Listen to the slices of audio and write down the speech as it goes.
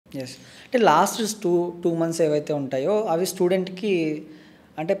Yes. అంటే last two months ఏవైతే ఉంటాయో అవి స్టూడెంట్కి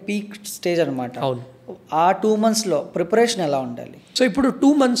అంటే పీక్ స్టేజ్ అనమాట. అవును. ఆ 2 monthsలో ప్రిపరేషన్ ఎలా ఉండాలి? సో ఇప్పుడు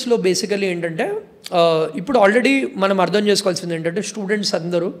 2 monthsలో బేసికలీ ఏంటంటే ఇప్పుడు ఆల్రెడీ మనం అర్థం చేసుకోవాల్సింది ఏంటంటే స్టూడెంట్స్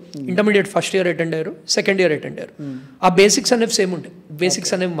అందరూ ఇంటర్మీడియట్ ఫస్ట్ ఇయర్ అటెండ్ అయ్యారు, సెకండ్ ఇయర్ అటెండ్ అయ్యారు. ఆ బేసిక్స్ అనేవి సేమ్ ఉంటాయి,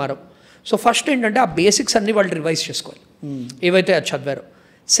 బేసిక్స్ అనేవి మారవు. సో ఫస్ట్ ఏంటంటే ఆ బేసిక్స్ అన్ని వాళ్ళు రివైజ్ చేసుకోవాలి ఏవైతే అది చదివారో.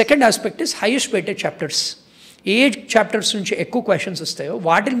 Second aspect is highest weighted chapters. A chapters నుంచి ఎక్కువ క్వశ్చన్స్ వస్తాయో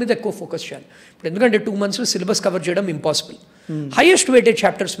వాటి మీద ఎక్కువ ఫోకస్ చేయాలి. ఇప్పుడు ఎందుకంటే 2 monthsలో సిలబస్ కవర్ చేయడం ఇంపాసిబుల్. హైయెస్ట్ వెయిటేజ్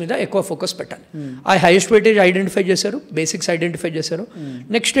చాప్టర్స్ మీద ఎక్కువ ఫోకస్ పెట్టాలి. ఆ హైయెస్ట్ వెయిటేజ్ ఐడెంటిఫై చేశారు, బేసిక్స్ ఐడెంటిఫై చేశారు.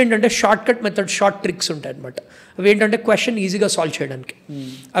 నెక్స్ట్ ఏంటంటే short cut method, short tricks ఉంటాయి అనమాట. అవి ఏంటంటే క్వశ్చన్ ఈజీగా సాల్వ్ చేయడానికి.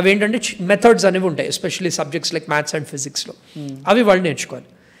 అవి ఏంటంటే మెథడ్స్ అనేవి ఉంటాయి, especially subjects like maths and ఫిజిక్స్లో. అవి వాళ్ళు నేర్చుకోవాలి.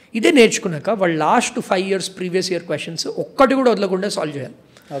 ఇదే నేర్చుకున్నాక వాళ్ళు last 5 years previous year questions ఒక్కటి కూడా వదలకుండా సాల్వ్ చేయాలి.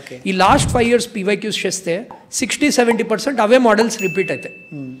 ఈ లాస్ట్ 5 years పీవైక్యూస్ చేస్తే 60-70% అవే మోడల్స్ రిపీట్ అవుతాయి.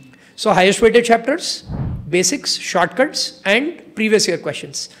 So highest weighted chapters, basics, short cuts and previous year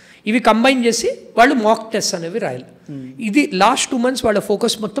questions ఇవి కంబైన్ చేసి వాళ్ళు మాక్ టెస్ట్ అనేవి రాయాలి. ఇది లాస్ట్ 2 months వాళ్ళ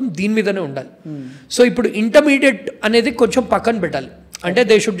ఫోకస్ మొత్తం దీని మీదనే ఉండాలి. సో ఇప్పుడు ఇంటర్మీడియట్ అనేది కొంచెం పక్కన పెట్టాలి. అంటే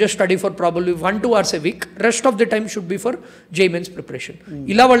they should just study for probably 1-2 hours a week. Rest of the time should be for JEE Mains preparation.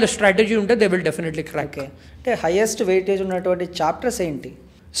 ఇలా వాళ్ళ స్ట్రాటజీ ఉంటే దే విల్ డెఫినెట్లీ క్రాక్. అంటే హైయెస్ట్ వెయిటేజ్ ఉన్నటువంటి చాప్టర్స్ ఏంటి?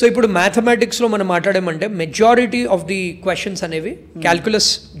 సో ఇప్పుడు మ్యాథమెటిక్స్లో మనం మాట్లాడామంటే మెజారిటీ ఆఫ్ ది క్వశ్చన్స్ అనేవి calculus,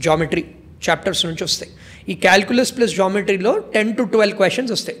 geometry chapters నుంచి వస్తాయి. ఈ క్యాల్కులస్ ప్లస్ జామెట్రీలో 10 to 12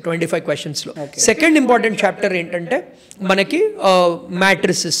 క్వశ్చన్స్ వస్తాయి 25 questions-లో. సెకండ్ ఇంపార్టెంట్ చాప్టర్ ఏంటంటే మనకి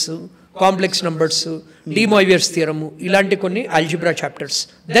మ్యాట్రిసెస్, కాంప్లెక్స్ నంబర్స్, డి మోయివియర్స్ థియరము, ఇలాంటి కొన్ని ఆల్జిబ్రా చాప్టర్స్,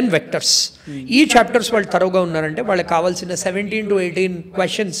 దెన్ వెక్టర్స్. ఈ చాప్టర్స్ వాళ్ళు తరువుగా ఉన్నారంటే వాళ్ళకి కావాల్సిన 17 to 18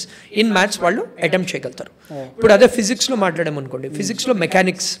 questions ఇన్ మ్యాథ్స్ వాళ్ళు అటెంప్ట్ చేయగలుగుతారు. ఇప్పుడు అదే ఫిజిక్స్లో మాట్లాడామనుకోండి, ఫిజిక్స్లో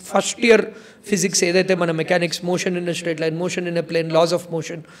మెకానిక్స్, ఫస్ట్ ఇయర్ ఫిజిక్స్ ఏదైతే మన mechanics, motion in a straight line, motion in a plane, loss of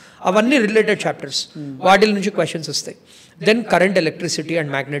motion, అవన్నీ రిలేటెడ్ చాప్టర్స్, వాటి నుంచి క్వశ్చన్స్ వస్తాయి. Then current electricity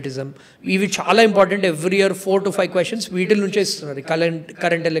and magnetism, ఇవి చాలా important. Every year 4 to 5 questions వీటి నుంచే ఇస్తున్నారు.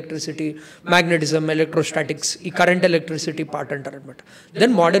 కరెంట్ ఎలక్ట్రిసిటీ, మ్యాగ్నెటిజం, ఎలక్ట్రోస్టాటిక్స్, ఈ కరెంట్ ఎలక్ట్రిసిటీ పార్ట్ అంటారు అనమాట.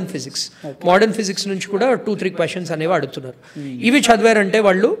 దెన్ మోడర్న్ ఫిజిక్స్ నుంచి కూడా 2-3 questions అనేవి అడుగుతున్నారు. ఇవి చదివారంటే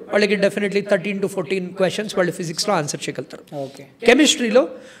వాళ్ళకి డెఫినెట్లీ 13 to 14 questions వాళ్ళు ఫిజిక్స్లో ఆన్సర్ చేయగలుగుతారు. కెమిస్ట్రీలో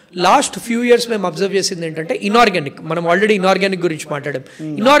లాస్ట్ ఫ్యూ ఇయర్స్ మేము అబ్జర్వ్ చేసింది ఏంటంటే ఇనార్గానిక్, మనం ఆల్రెడీ ఇనార్గానిక్ గురించి మాట్లాడాం.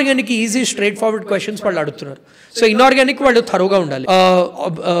 Inorganic easy straight forward questions వాళ్ళు అడుగుతున్నారు. సో ఇనార్గానిక్ వాళ్ళు థరోగా ఉండాలి.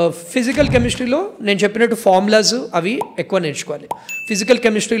 ఫిజికల్ కెమిస్ట్రీలో నేను చెప్పినట్టు ఫార్ములాస్ అవి ఎక్కువ నేర్చుకోవాలి. ఫిజికల్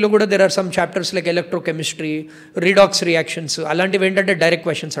కెమిస్ట్రీలో కూడా there are some chapters like electrochemistry, redox reactions, అలాంటివి ఏంటంటే డైరెక్ట్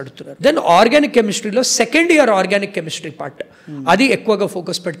క్వశ్చన్స్ అడుగుతున్నారు. దెన్ ఆర్గానిక్ కెమిస్ట్రీలో second year organic chemistry part, అది ఎక్కువగా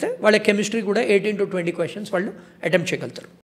ఫోకస్ పెడితే వాళ్ళ కెమిస్ట్రీ కూడా 18 to 20 questions వాళ్ళు అటెంప్ట్ చేయగలుగుతారు.